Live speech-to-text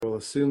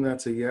assume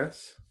that's a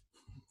yes.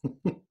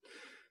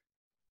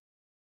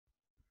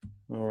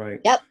 All right.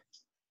 Yep.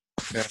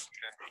 Okay.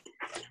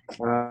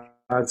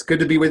 It's good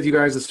to be with you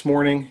guys this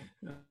morning.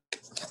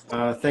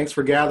 Thanks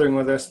for gathering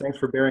with us. Thanks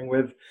for bearing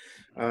with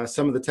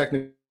some of the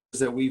technical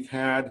that we've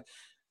had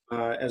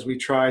as we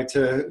try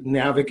to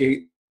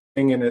navigate,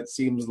 and it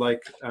seems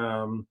like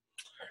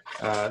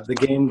the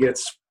game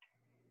gets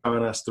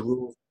on us. The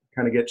rules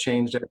kind of get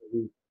changed every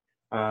week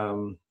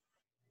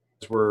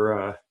as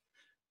we're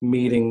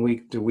meeting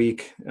week to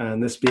week,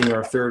 and this being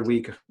our third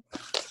week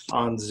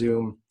on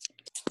Zoom.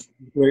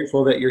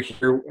 Grateful that you're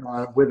here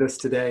with us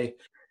today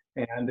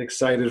and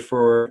excited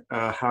for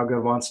how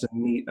God wants to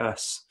meet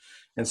us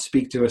and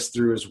speak to us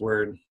through his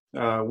word.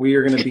 We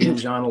are going to be in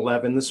John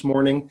 11 this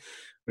morning,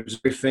 which is a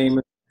very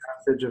famous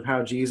passage of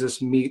how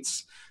Jesus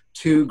meets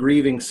two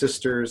grieving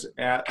sisters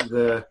at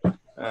the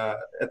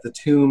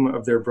tomb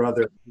of their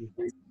brother who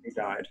recently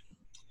died.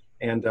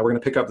 And we're going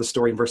to pick up the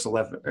story in verse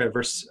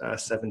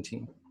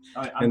 17.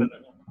 And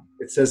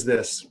it says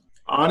this: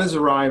 on his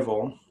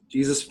arrival,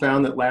 Jesus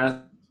found that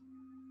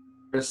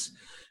Lazarus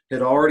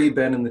had already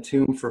been in the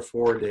tomb for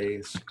 4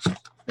 days.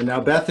 And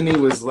now Bethany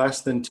was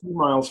less than 2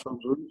 miles from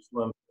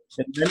Jerusalem,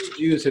 and many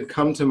Jews had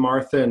come to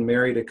Martha and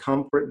Mary to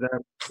comfort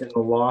them in the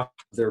loss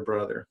of their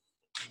brother.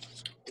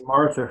 When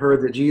Martha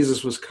heard that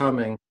Jesus was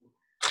coming,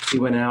 she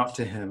went out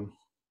to him,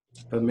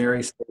 but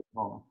Mary stayed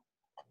home.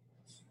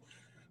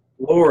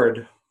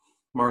 Lord,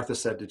 Martha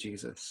said to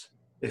Jesus,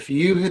 if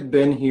you had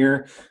been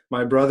here,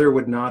 my brother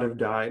would not have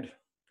died.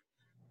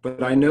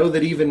 But I know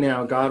that even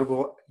now God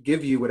will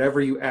give you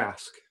whatever you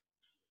ask.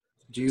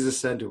 Jesus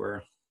said to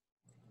her,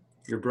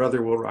 your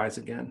brother will rise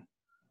again.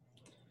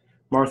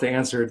 Martha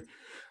answered,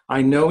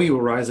 I know he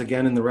will rise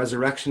again in the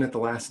resurrection at the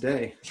last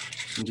day.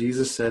 And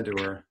Jesus said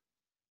to her,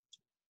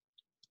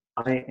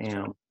 I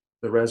am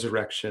the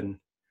resurrection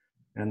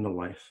and the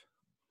life.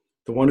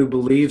 The one who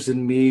believes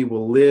in me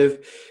will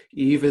live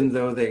even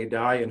though they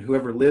die, and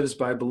whoever lives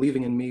by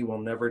believing in me will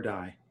never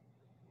die.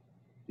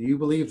 Do you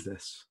believe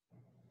this?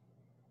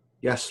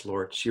 Yes,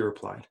 Lord, she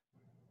replied.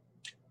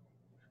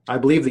 I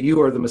believe that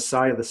you are the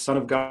Messiah, the Son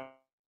of God,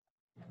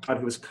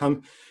 who has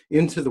come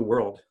into the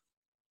world.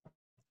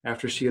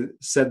 After she had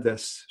said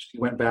this, she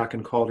went back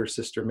and called her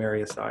sister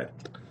Mary aside.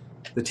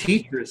 The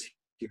teacher is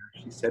here,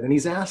 she said, and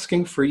he's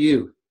asking for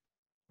you.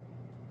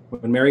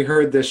 When Mary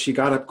heard this, she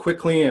got up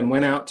quickly and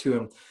went out to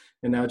him.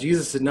 And now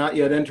Jesus had not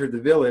yet entered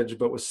the village,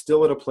 but was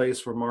still at a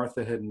place where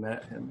Martha had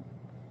met him.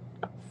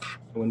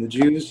 When the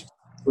Jews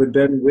who had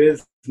been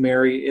with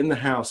Mary in the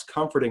house,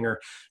 comforting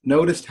her,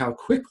 noticed how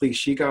quickly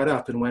she got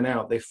up and went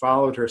out, they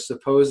followed her,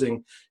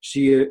 supposing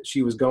she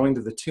was going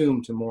to the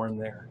tomb to mourn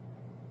there.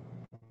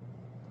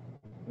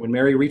 When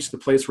Mary reached the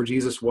place where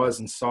Jesus was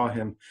and saw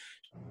him,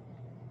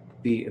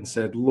 she and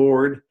said,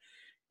 Lord,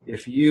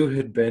 if you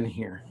had been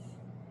here,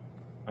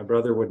 my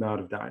brother would not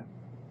have died.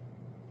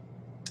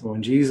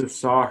 When Jesus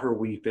saw her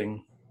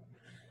weeping,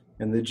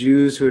 and the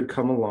Jews who had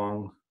come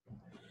along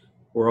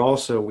were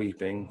also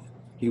weeping,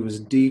 he was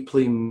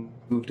deeply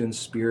moved in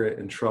spirit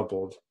and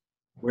troubled.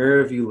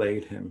 Where have you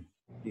laid him?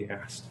 He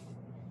asked.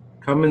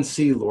 Come and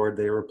see, Lord,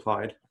 they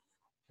replied.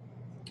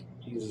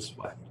 Jesus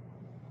wept.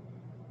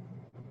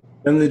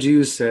 Then the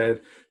Jews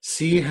said,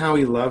 see how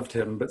he loved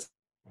him, but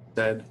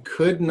said,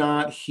 could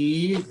not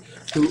he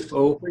who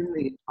opened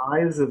the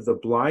eyes of the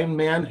blind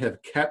man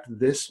have kept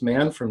this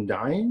man from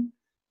dying?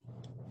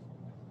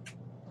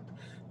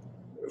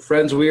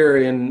 Friends, we are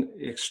in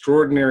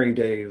extraordinary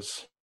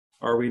days,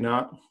 are we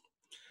not?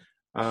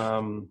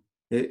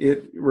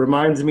 It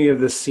reminds me of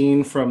the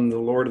scene from The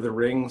Lord of the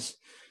Rings.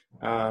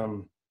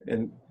 And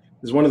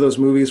it's one of those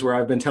movies where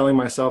I've been telling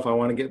myself I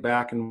want to get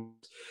back and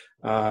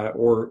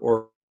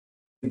or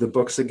the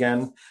books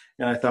again.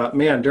 And I thought,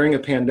 man, during a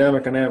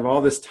pandemic, and I have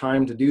all this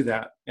time to do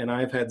that, and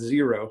I've had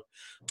zero.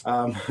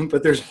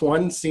 But there's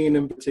one scene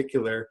in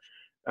particular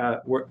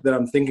that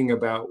I'm thinking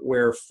about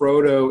where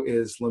Frodo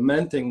is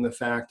lamenting the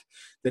fact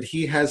that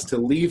he has to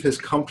leave his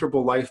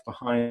comfortable life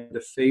behind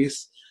to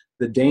face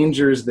the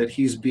dangers that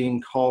he's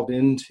being called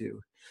into.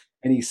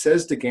 And he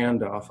says to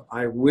Gandalf,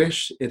 I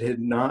wish it had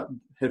not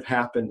have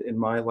happened in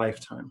my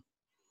lifetime.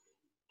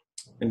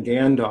 And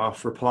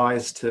Gandalf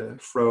replies to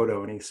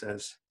Frodo and he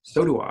says,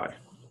 so do I.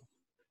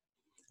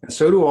 And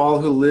so do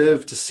all who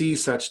live to see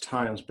such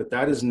times, but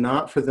that is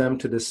not for them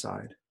to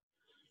decide.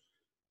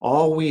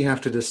 All we have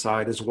to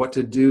decide is what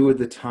to do with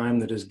the time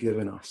that is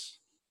given us.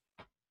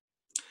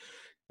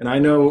 And I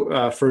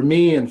know for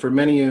me and for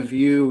many of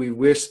you, we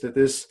wish that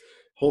this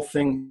whole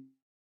thing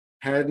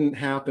hadn't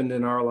happened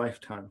in our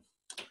lifetime,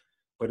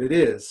 but it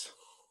is.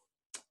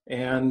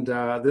 And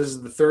this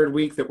is the third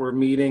week that we're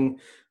meeting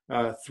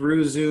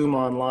through Zoom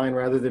online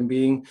rather than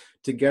being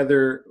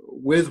together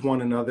with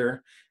one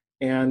another.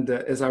 And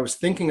as I was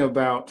thinking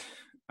about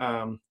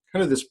kind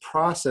of this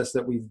process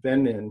that we've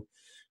been in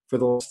for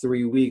the last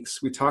 3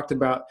 weeks, we talked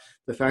about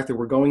the fact that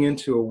we're going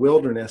into a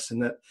wilderness,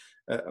 and that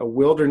a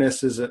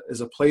wilderness is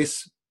a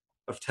place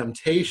of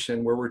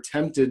temptation where we're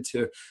tempted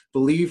to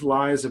believe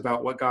lies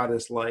about what God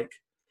is like.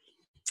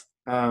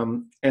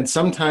 And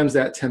sometimes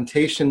that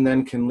temptation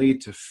then can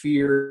lead to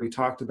fear. We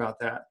talked about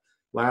that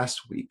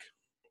last week.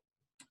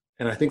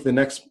 And I think the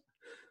next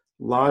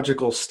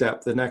logical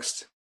step, the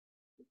next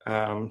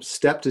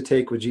step to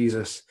take with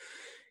Jesus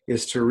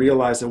is to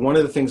realize that one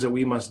of the things that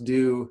we must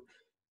do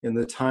in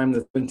the time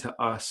that's been to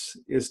us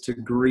is to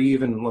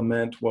grieve and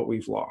lament what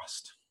we've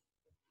lost.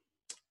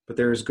 But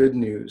there is good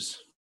news.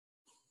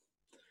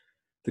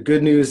 The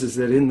good news is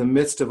that in the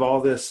midst of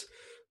all this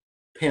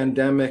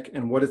pandemic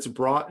and what it's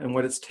brought and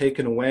what it's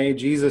taken away,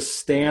 Jesus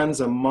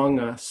stands among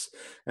us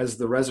as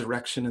the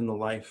resurrection and the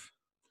life.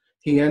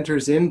 He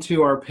enters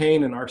into our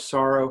pain and our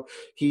sorrow.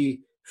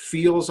 He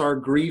feels our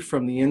grief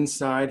from the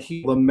inside.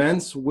 He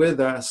laments with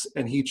us,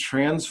 and he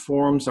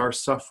transforms our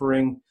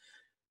suffering,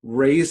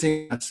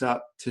 raising us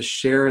up to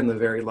share in the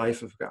very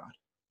life of God.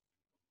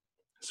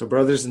 So,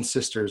 brothers and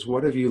sisters,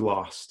 what have you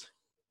lost?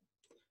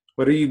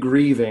 What are you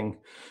grieving?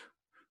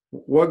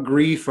 What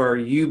grief are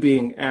you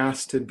being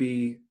asked to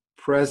be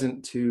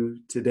present to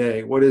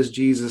today? What is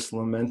Jesus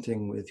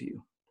lamenting with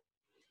you?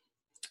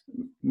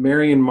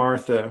 Mary and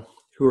Martha,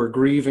 who are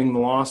grieving the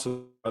loss of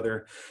a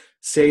brother,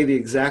 say the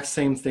exact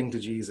same thing to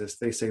Jesus.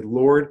 They say,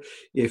 Lord,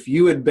 if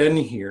you had been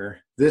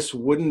here, this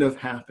wouldn't have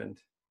happened.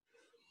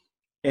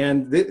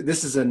 And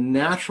this is a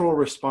natural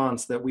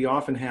response that we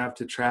often have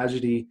to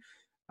tragedy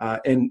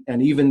and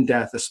even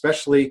death,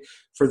 especially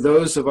for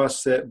those of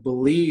us that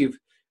believe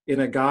in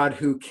a God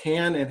who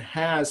can and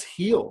has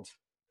healed,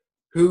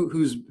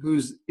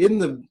 who's in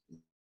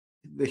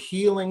the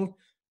healing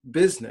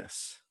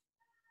business.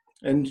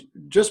 And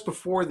just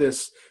before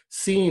this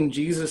scene,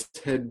 Jesus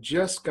had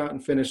just gotten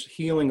finished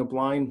healing a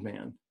blind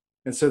man.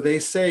 And so they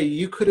say,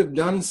 you could have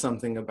done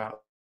something about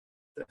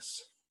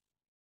this.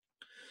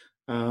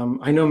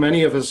 I know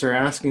many of us are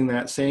asking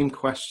that same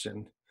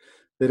question,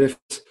 that if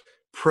he's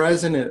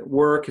present at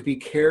work, if he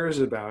cares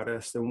about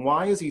us, then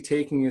why is he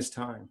taking his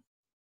time?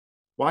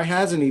 Why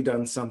hasn't he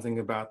done something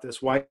about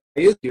this? Why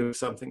is he doing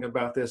something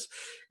about this?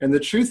 And the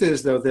truth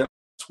is, though, that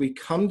we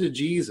come to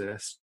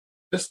Jesus,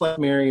 just like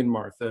Mary and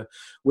Martha,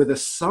 with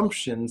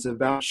assumptions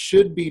about what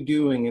should be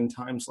doing in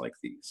times like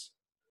these.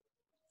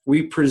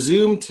 We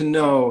presume to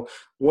know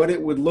what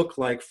it would look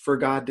like for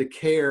God to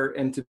care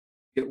and to be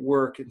at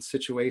work in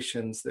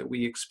situations that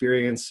we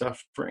experience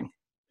suffering.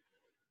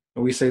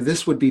 And we say,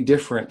 this would be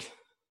different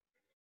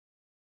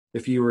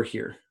if you were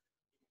here.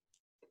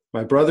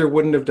 My brother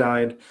wouldn't have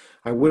died.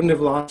 I wouldn't have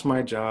lost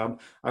my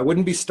job. I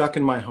wouldn't be stuck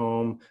in my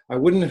home. I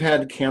wouldn't have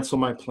had to cancel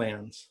my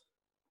plans.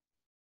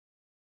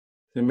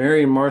 And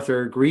Mary and Martha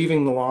are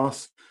grieving the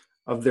loss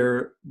of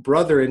their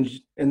brother, and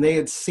they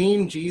had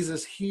seen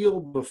Jesus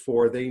healed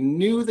before. They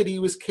knew that he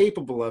was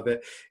capable of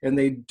it, and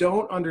they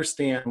don't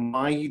understand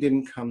why he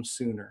didn't come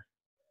sooner.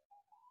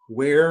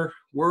 Where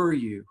were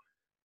you?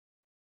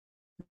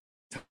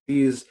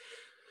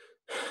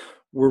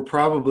 We're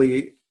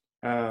probably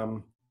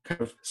kind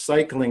of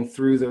cycling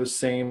through those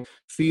same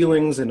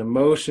feelings and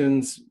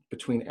emotions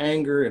between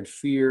anger and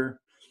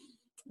fear.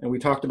 And we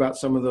talked about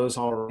some of those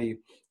already.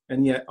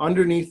 And yet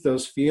underneath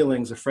those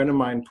feelings, a friend of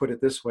mine put it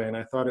this way, and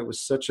I thought it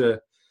was such an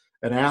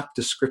apt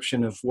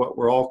description of what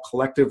we're all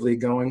collectively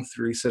going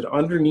through. He said,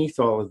 underneath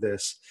all of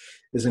this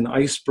is an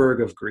iceberg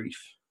of grief.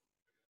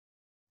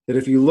 That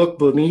if you look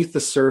beneath the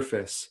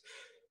surface,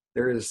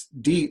 there is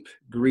deep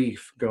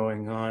grief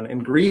going on.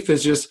 And grief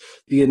is just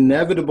the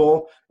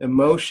inevitable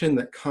emotion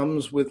that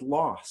comes with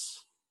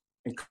loss.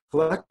 And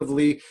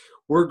collectively,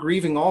 we're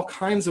grieving all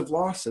kinds of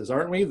losses,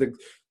 aren't we? The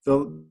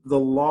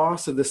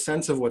loss of the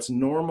sense of what's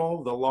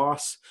normal, the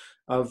loss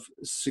of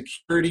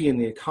security in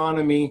the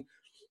economy,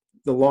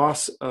 the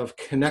loss of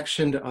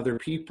connection to other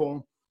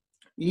people,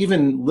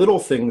 even little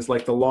things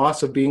like the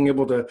loss of being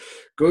able to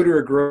go to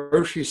a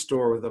grocery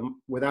store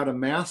without a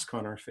mask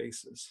on our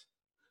faces.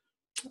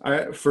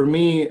 For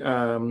me,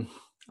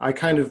 I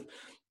kind of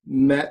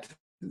met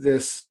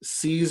this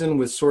season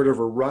with sort of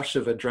a rush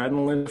of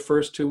adrenaline the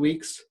first 2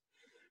 weeks.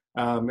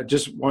 I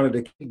just wanted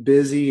to keep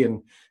busy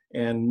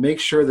and make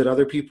sure that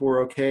other people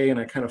were okay, and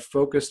I kind of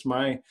focused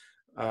my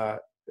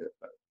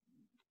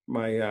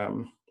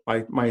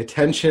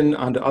attention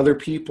onto other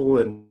people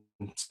and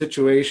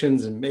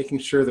situations, and making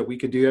sure that we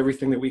could do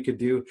everything that we could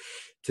do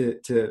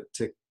to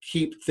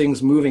keep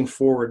things moving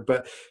forward.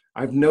 But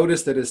I've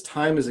noticed that as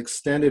time has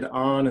extended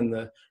on and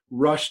the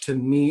rush to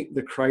meet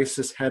the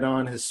crisis head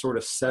on has sort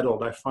of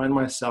settled, I find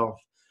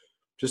myself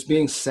just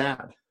being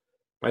sad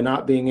by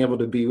not being able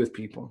to be with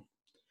people.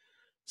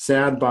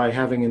 Sad by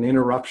having an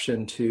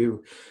interruption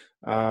to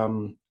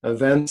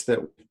events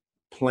that we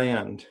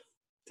planned.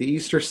 The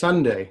Easter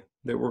Sunday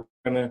that we're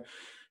going to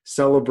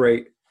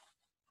celebrate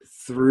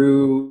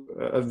through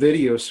a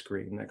video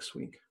screen next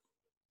week.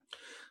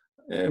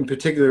 In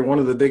particular, one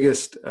of the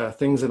biggest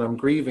things that I'm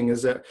grieving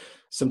is that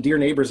some dear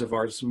neighbors of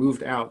ours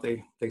moved out.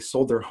 They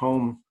sold their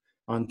home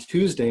on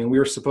Tuesday, and we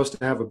were supposed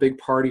to have a big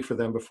party for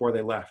them before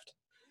they left.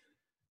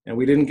 And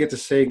we didn't get to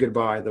say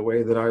goodbye the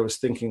way that I was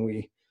thinking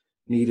we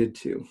needed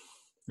to.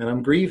 And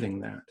I'm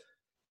grieving that.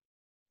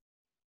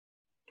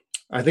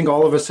 I think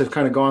all of us have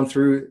kind of gone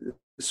through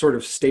sort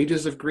of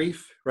stages of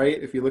grief,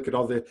 right? If you look at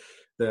all the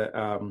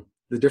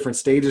the different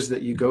stages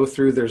that you go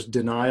through. There's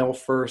denial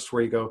first,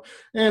 where you go,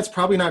 it's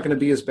probably not going to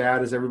be as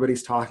bad as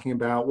everybody's talking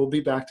about. We'll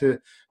be back to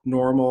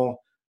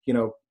normal,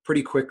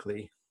 pretty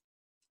quickly.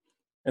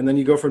 And then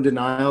you go from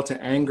denial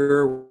to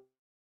anger.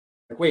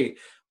 Like, wait,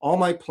 all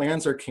my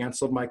plans are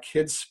canceled. My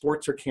kids'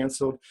 sports are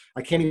canceled.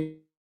 I can't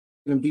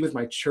even be with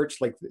my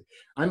church. Like,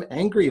 I'm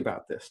angry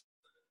about this.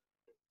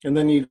 And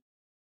then you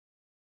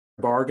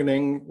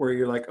bargaining, where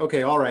you're like,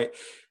 okay, all right.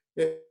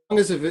 As long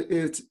as if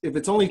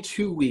it's only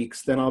 2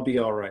 weeks, then I'll be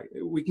all right.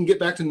 We can get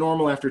back to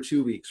normal after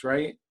 2 weeks,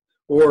 right?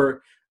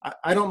 Or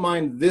I don't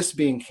mind this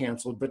being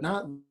canceled, but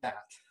not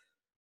that.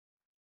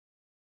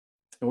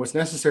 And what's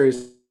necessary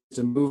is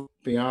to move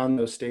beyond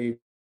those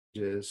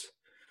stages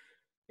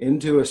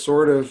into a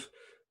sort of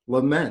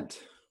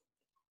lament,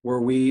 where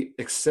we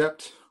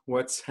accept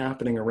what's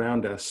happening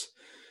around us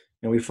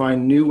and we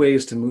find new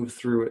ways to move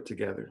through it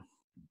together.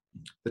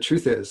 The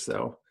truth is,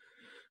 though,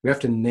 we have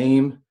to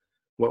name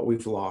what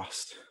we've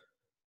lost.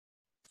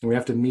 And we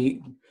have to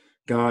meet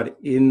God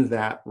in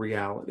that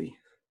reality.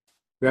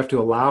 We have to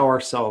allow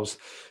ourselves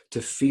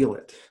to feel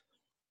it.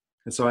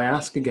 And so I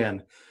ask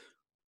again,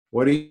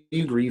 what are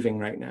you grieving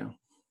right now?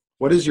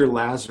 What is your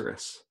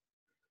Lazarus?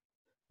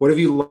 What have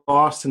you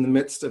lost in the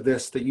midst of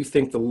this that you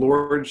think the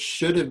Lord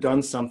should have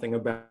done something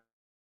about?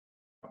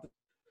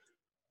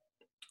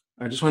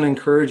 I just want to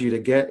encourage you to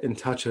get in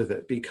touch with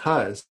it,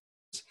 because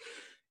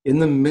in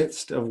the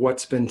midst of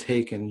what's been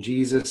taken,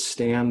 Jesus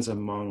stands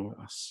among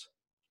us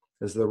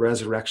as the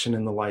resurrection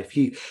and the life.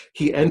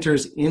 He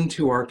enters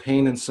into our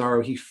pain and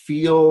sorrow. He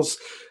feels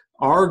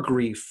our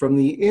grief from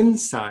the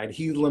inside.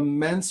 He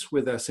laments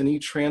with us, and he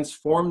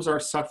transforms our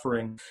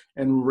suffering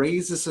and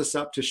raises us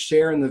up to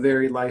share in the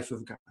very life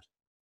of God.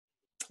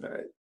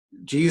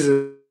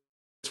 Jesus,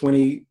 when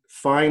he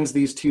finds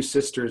these two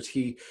sisters,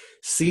 he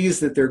sees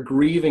that they're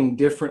grieving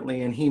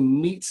differently, and he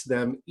meets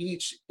them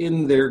each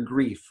in their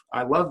grief.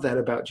 I love that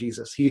about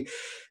Jesus.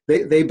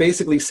 They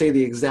basically say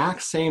the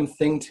exact same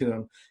thing to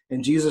him,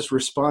 and Jesus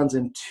responds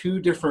in two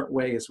different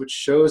ways, which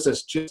shows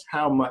us just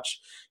how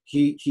much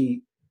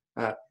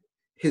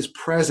his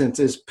presence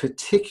is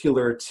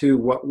particular to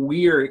what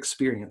we are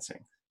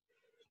experiencing.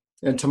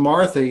 And to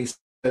Martha, he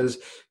says,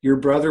 your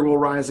brother will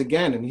rise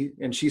again.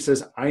 And she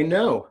says, I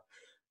know.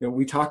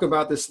 We talk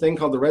about this thing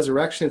called the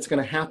resurrection. It's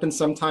going to happen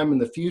sometime in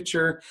the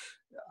future.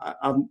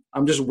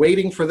 I'm just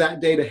waiting for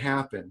that day to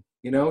happen.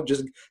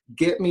 Just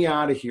get me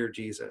out of here,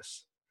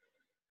 Jesus.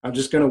 I'm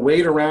just going to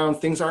wait around.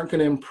 Things aren't going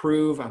to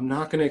improve. I'm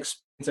not going to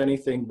experience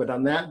anything, but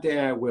on that day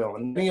I will.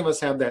 And many of us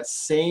have that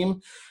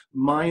same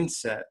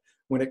mindset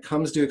when it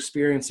comes to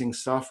experiencing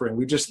suffering.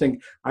 We just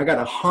think, I got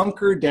to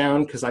hunker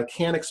down because I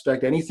can't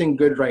expect anything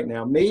good right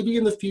now. Maybe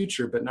in the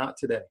future, but not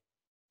today.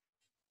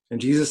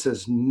 And Jesus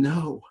says,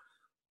 no.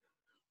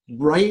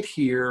 Right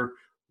here,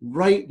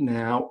 right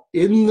now,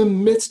 in the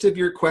midst of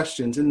your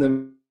questions, in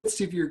the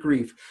midst of your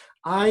grief,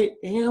 I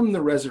am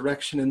the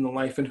resurrection and the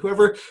life, and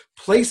whoever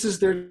places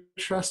their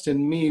trust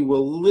in me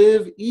will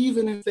live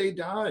even if they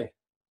die.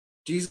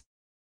 Jesus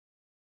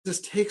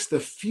takes the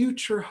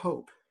future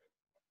hope,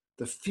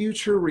 the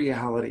future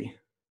reality,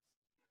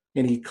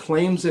 and he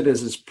claims it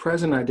as his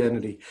present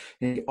identity,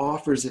 and he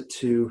offers it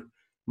to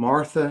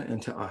Martha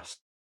and to us.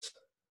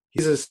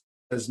 Jesus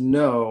says,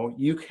 no,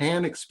 you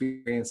can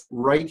experience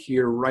right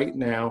here, right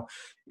now,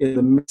 in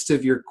the midst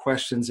of your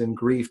questions and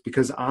grief,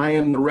 because I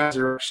am the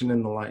resurrection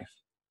and the life.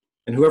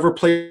 And whoever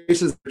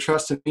places their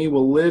trust in me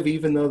will live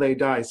even though they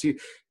die. See,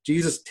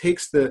 Jesus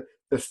takes the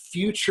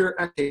future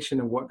expectation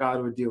of what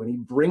God would do, and he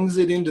brings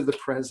it into the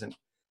present,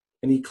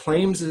 and he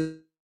claims it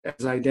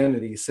as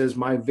identity. He says,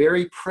 my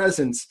very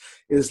presence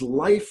is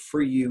life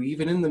for you,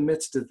 even in the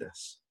midst of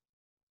this.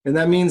 And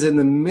that means in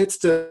the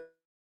midst of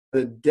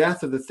the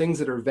death of the things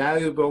that are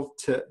valuable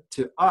to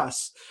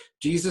us,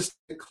 Jesus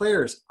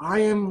declares, I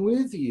am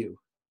with you.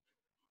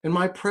 And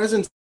my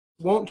presence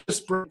won't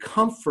just bring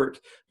comfort,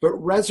 but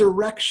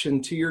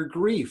resurrection to your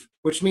grief,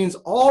 which means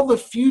all the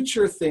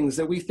future things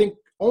that we think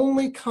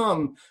only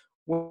come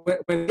when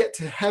we get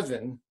to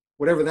heaven,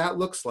 whatever that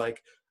looks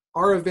like,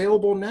 are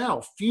available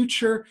now.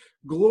 Future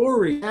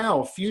glory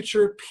now,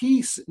 future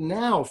peace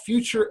now,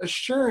 future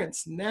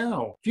assurance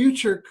now,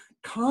 future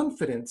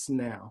confidence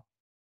now.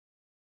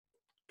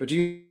 But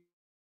Jesus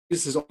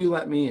says, only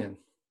let me in.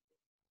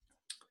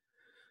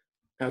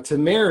 Now to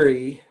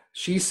Mary,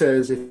 she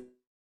says,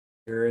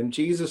 and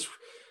Jesus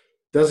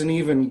doesn't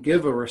even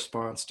give a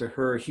response to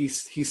her. He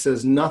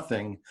says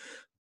nothing.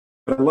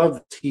 But I love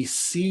that he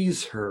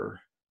sees her,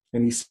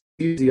 and he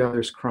sees the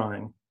others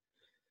crying.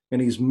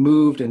 And he's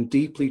moved and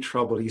deeply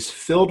troubled. He's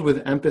filled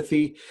with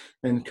empathy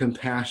and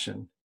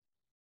compassion.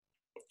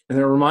 And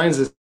it reminds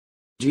us,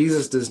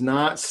 Jesus does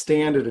not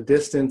stand at a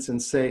distance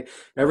and say,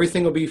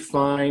 everything will be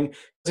fine. He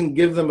doesn't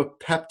give them a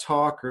pep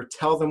talk or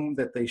tell them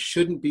that they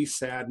shouldn't be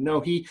sad.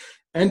 No, he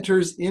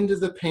enters into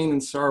the pain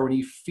and sorrow, and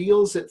he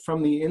feels it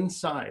from the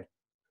inside.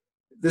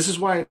 This is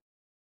why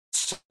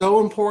it's so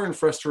important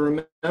for us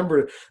to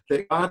remember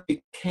that God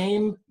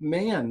became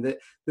man, that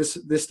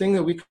this thing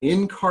that we call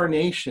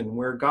incarnation,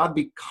 where God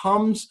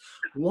becomes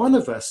one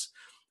of us.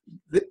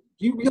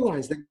 You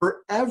realize that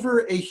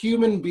forever a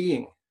human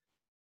being,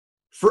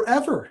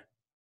 forever,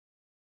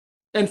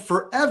 and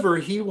forever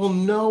he will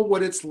know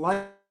what it's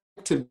like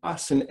to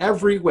us in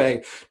every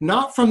way,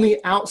 not from the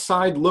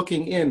outside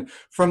looking in,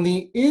 from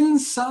the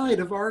inside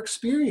of our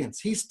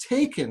experience. He's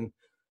taken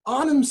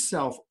on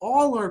himself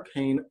all our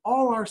pain,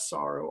 all our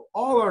sorrow,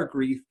 all our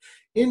grief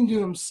into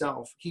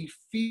himself. He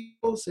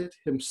feels it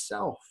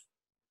himself.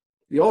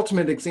 The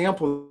ultimate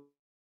example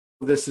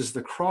of this is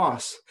the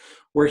cross,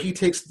 where he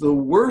takes the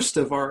worst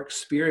of our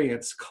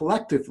experience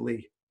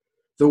collectively,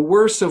 the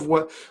worst of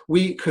what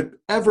we could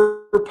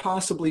ever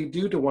possibly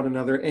do to one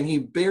another, and he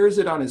bears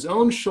it on his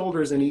own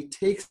shoulders and he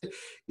takes it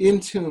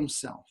into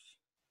himself.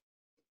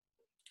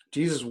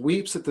 Jesus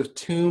weeps at the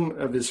tomb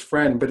of his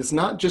friend, but it's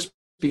not just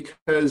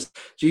because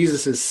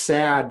Jesus is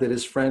sad that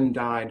his friend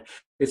died.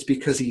 It's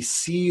because he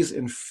sees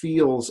and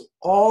feels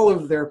all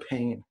of their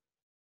pain.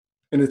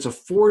 And it's a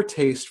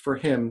foretaste for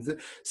him.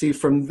 See,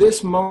 from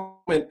this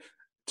moment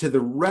to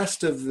the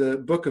rest of the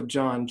book of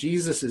John,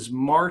 Jesus is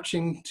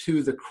marching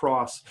to the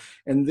cross.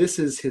 And this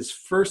is his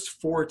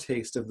first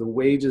foretaste of the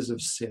wages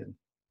of sin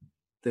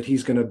that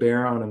he's going to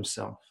bear on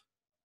himself.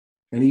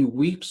 And he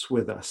weeps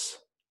with us.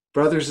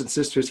 Brothers and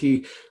sisters,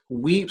 he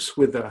weeps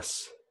with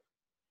us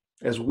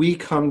as we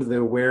come to the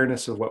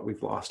awareness of what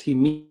we've lost. He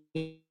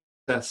meets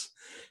us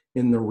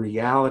in the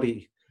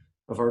reality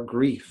of our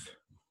grief.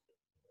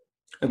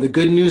 And the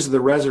good news of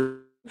the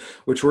resurrection,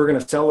 which we're going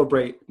to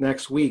celebrate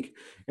next week,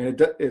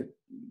 and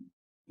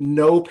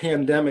no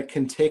pandemic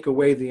can take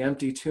away the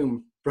empty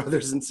tomb,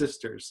 brothers and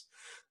sisters.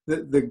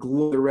 The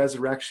glory of the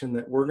resurrection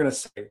that we're going to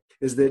say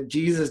is that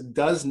Jesus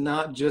does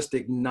not just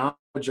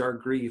acknowledge our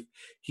grief.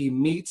 He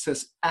meets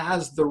us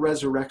as the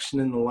resurrection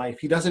in the life.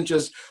 He doesn't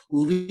just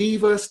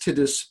leave us to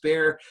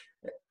despair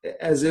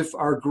as if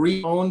our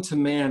grief own to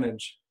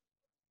manage.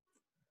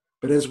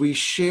 But as we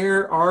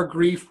share our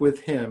grief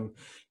with him,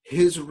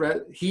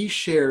 he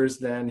shares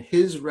then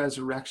his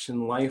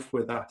resurrection life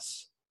with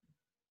us.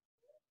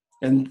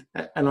 And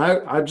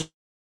I just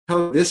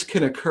tell you, this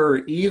can occur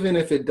even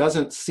if it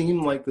doesn't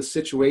seem like the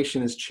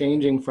situation is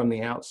changing from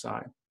the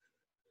outside.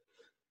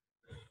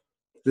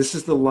 This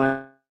is the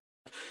life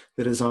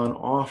that is on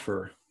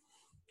offer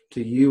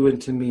to you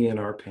and to me in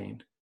our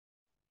pain.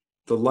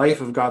 The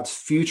life of God's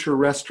future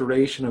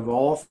restoration of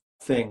all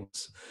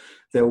things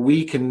that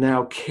we can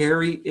now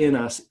carry in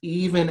us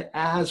even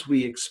as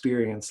we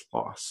experience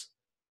loss.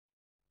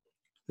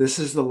 This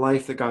is the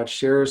life that God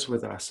shares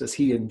with us as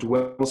he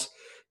indwells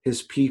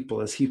his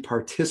people, as he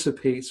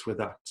participates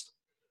with us.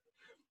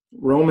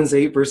 Romans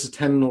 8 verses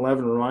 10 and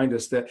 11 remind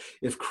us that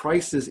if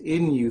Christ is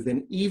in you,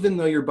 then even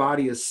though your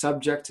body is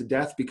subject to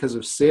death because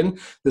of sin,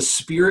 the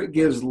Spirit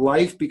gives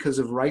life because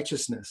of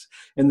righteousness.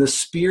 And the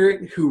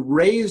Spirit who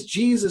raised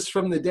Jesus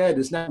from the dead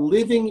is now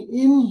living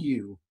in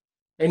you.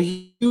 And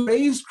he who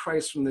raised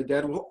Christ from the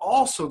dead will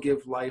also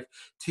give life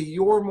to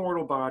your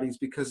mortal bodies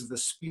because of the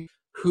Spirit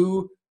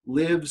who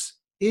lives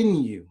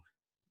in you.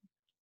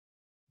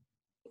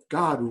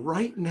 God,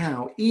 right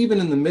now, even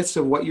in the midst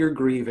of what you're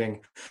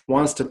grieving,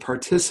 wants to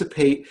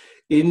participate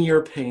in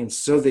your pain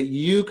so that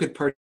you could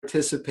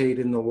participate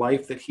in the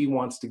life that he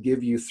wants to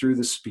give you through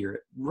the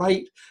Spirit.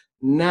 Right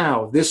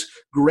now, this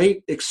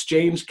great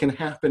exchange can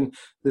happen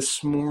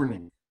this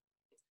morning.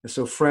 And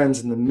so,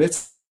 friends, in the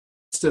midst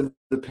of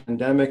the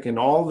pandemic and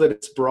all that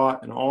it's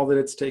brought and all that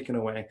it's taken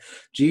away,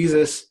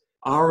 Jesus,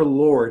 our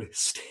Lord,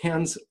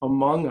 stands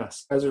among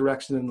us,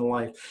 resurrection in the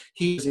life.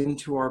 He's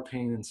into our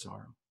pain and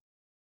sorrow.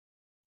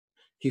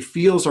 He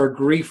feels our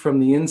grief from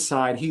the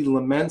inside. He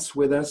laments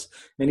with us,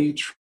 and he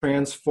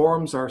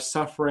transforms our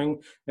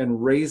suffering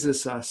and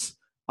raises us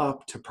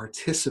up to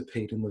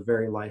participate in the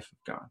very life of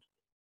God.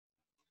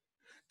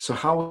 So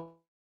how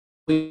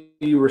will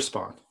you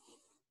respond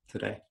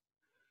today?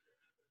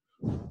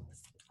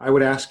 I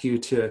would ask you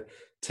to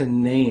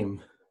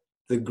name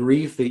the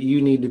grief that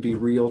you need to be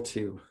real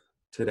to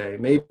today.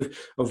 Maybe you've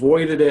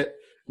avoided it.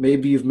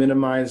 Maybe you've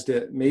minimized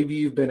it. Maybe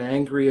you've been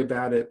angry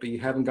about it, but you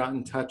haven't gotten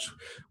in touch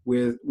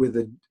with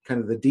the kind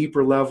of the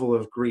deeper level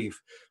of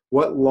grief.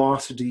 What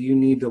loss do you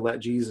need to let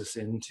Jesus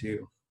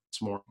into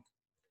this morning?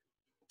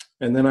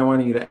 And then I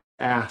want you to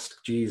ask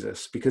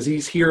Jesus, because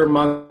he's here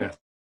among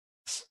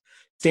us,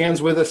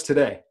 stands with us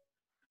today.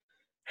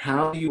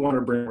 How do you want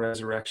to bring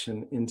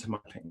resurrection into my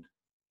pain?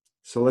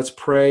 So let's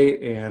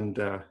pray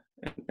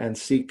and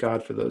seek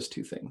God for those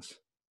two things.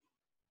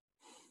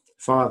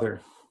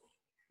 Father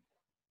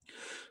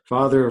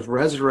of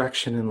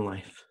resurrection and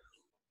life,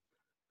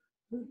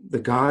 the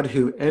God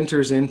who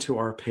enters into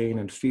our pain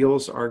and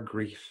feels our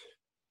grief.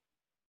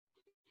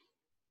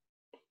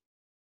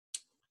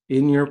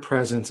 In your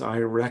presence, I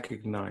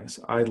recognize,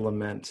 I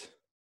lament,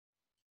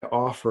 I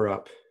offer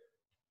up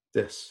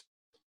this.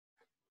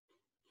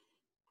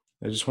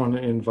 I just want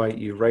to invite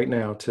you right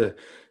now to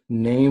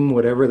name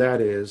whatever that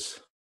is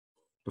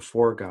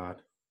before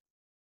God.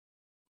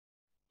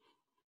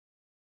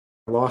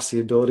 I lost the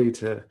ability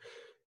to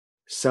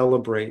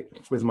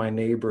celebrate with my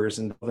neighbors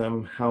and tell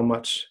them how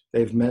much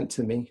they've meant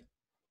to me.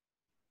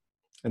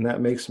 And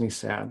that makes me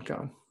sad,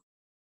 God.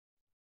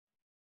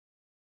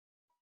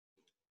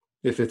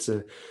 If it's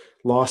a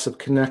loss of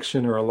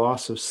connection or a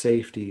loss of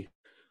safety,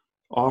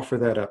 offer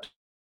that up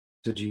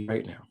to Jesus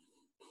right now.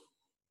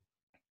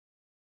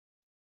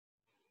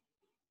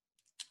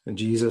 And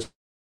Jesus,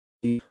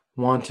 we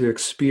want to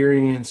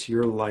experience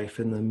your life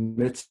in the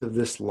midst of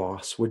this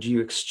loss. Would you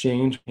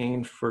exchange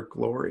pain for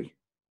glory?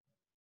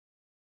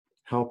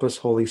 Help us,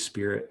 Holy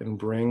Spirit, and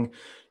bring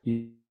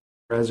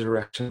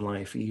resurrection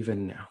life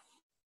even now.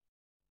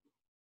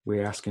 We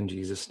ask in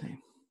Jesus'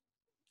 name.